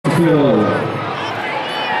feel old.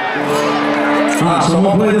 Alright, so I'm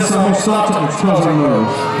gonna play this song. I'm gonna stop it because I'm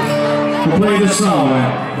nervous. We'll play this song,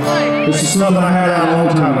 man. This is something I had out a long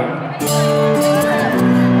time ago.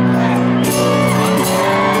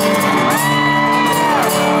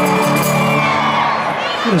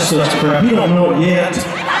 This such crap. You don't know it yet.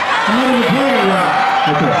 I'm not even playing it right.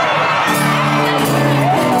 Okay.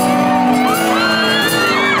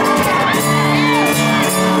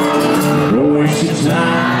 Don't waste your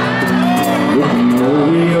time looking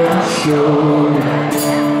over your shoulder.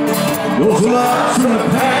 Those loves from the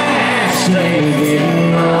past ain't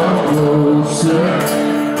getting no closer.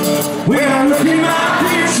 When I look in my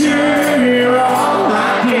picture, you're all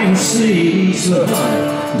I can see. So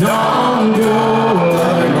don't go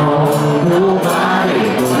loving on nobody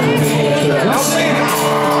but me. I'll sing it.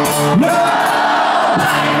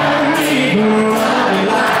 Nobody but me gonna love you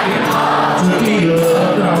like it ought to be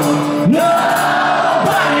loved on.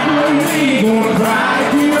 Nobody but me gonna cry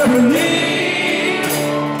if you ever leave.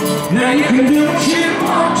 Now you can do what you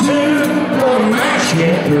want to, but a match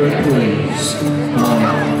can't hurt, please.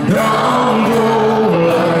 Don't go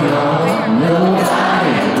loving on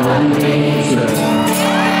nobody but me.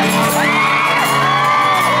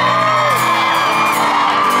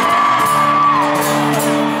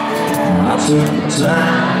 I took the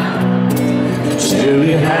time to tell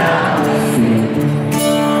you how I feel.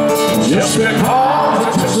 Just because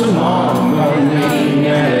it took so long on me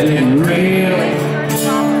and it ain't real.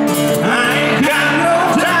 I ain't got no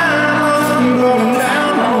time, I'm going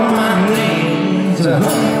down on my knees.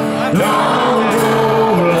 Don't go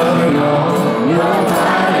loving on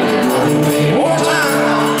nobody but me. One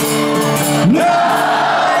time.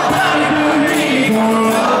 Nobody but me gonna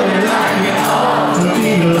love you like you ought to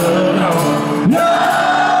be loved on.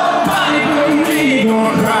 Nobody but me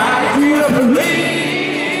gonna cry if you ever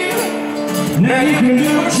leave. Now you can do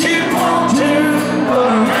what you want to, but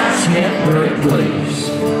a match can't hurt, please.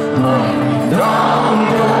 Don't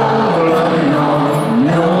go loving on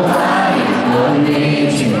nobody but me.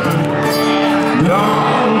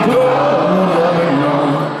 Don't go loving on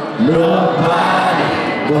nobody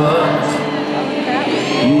but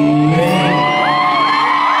me.